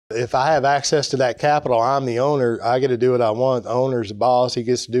If I have access to that capital, I'm the owner. I get to do what I want. The owner's the boss. He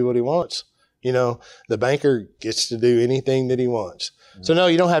gets to do what he wants. You know, the banker gets to do anything that he wants. Mm-hmm. So no,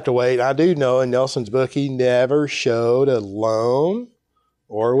 you don't have to wait. I do know in Nelson's book, he never showed a loan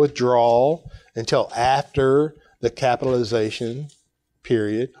or withdrawal until after the capitalization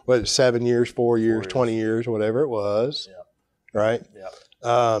period, whether it's 7 years, 4 years, 20 years, whatever it was. Yeah. Right?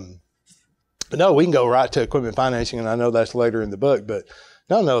 Yeah. But no, we can go right to equipment financing, and I know that's later in the book, but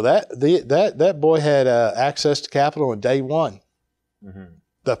no, that boy had access to capital on day one,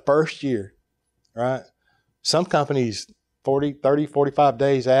 the first year, right? Some companies, 40, 30, 45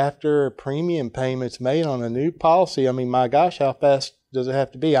 days after premium payments made on a new policy. I mean, my gosh, how fast does it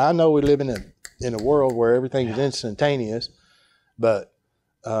have to be? I know we live in a world where everything is instantaneous, but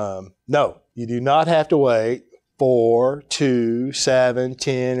no, you do not have to wait 4, 2, 7,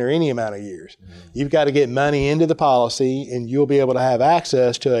 10, or any amount of years. You've got to get money into the policy, and you'll be able to have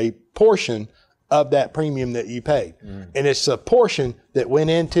access to a portion of that premium that you paid. And it's a portion that went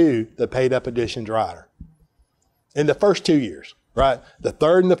into the paid up additions rider in the first 2 years, right? The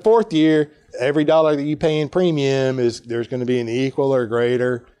third and the fourth year, every dollar that you pay in premium there's going to be an equal or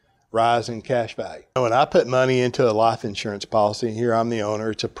greater rise in cash value. When I put money into a life insurance policy, here I'm the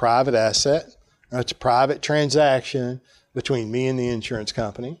owner, it's a private asset. It's a private transaction between me and the insurance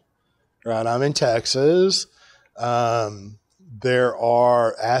company, right? I'm in Texas. There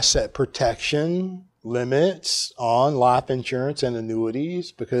are asset protection limits on life insurance and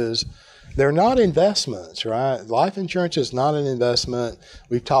annuities because they're not investments, right? Life insurance is not an investment.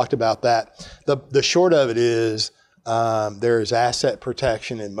 We've talked about that. The short of it is there is asset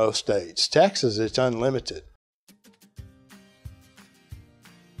protection in most states. Texas, it's unlimited.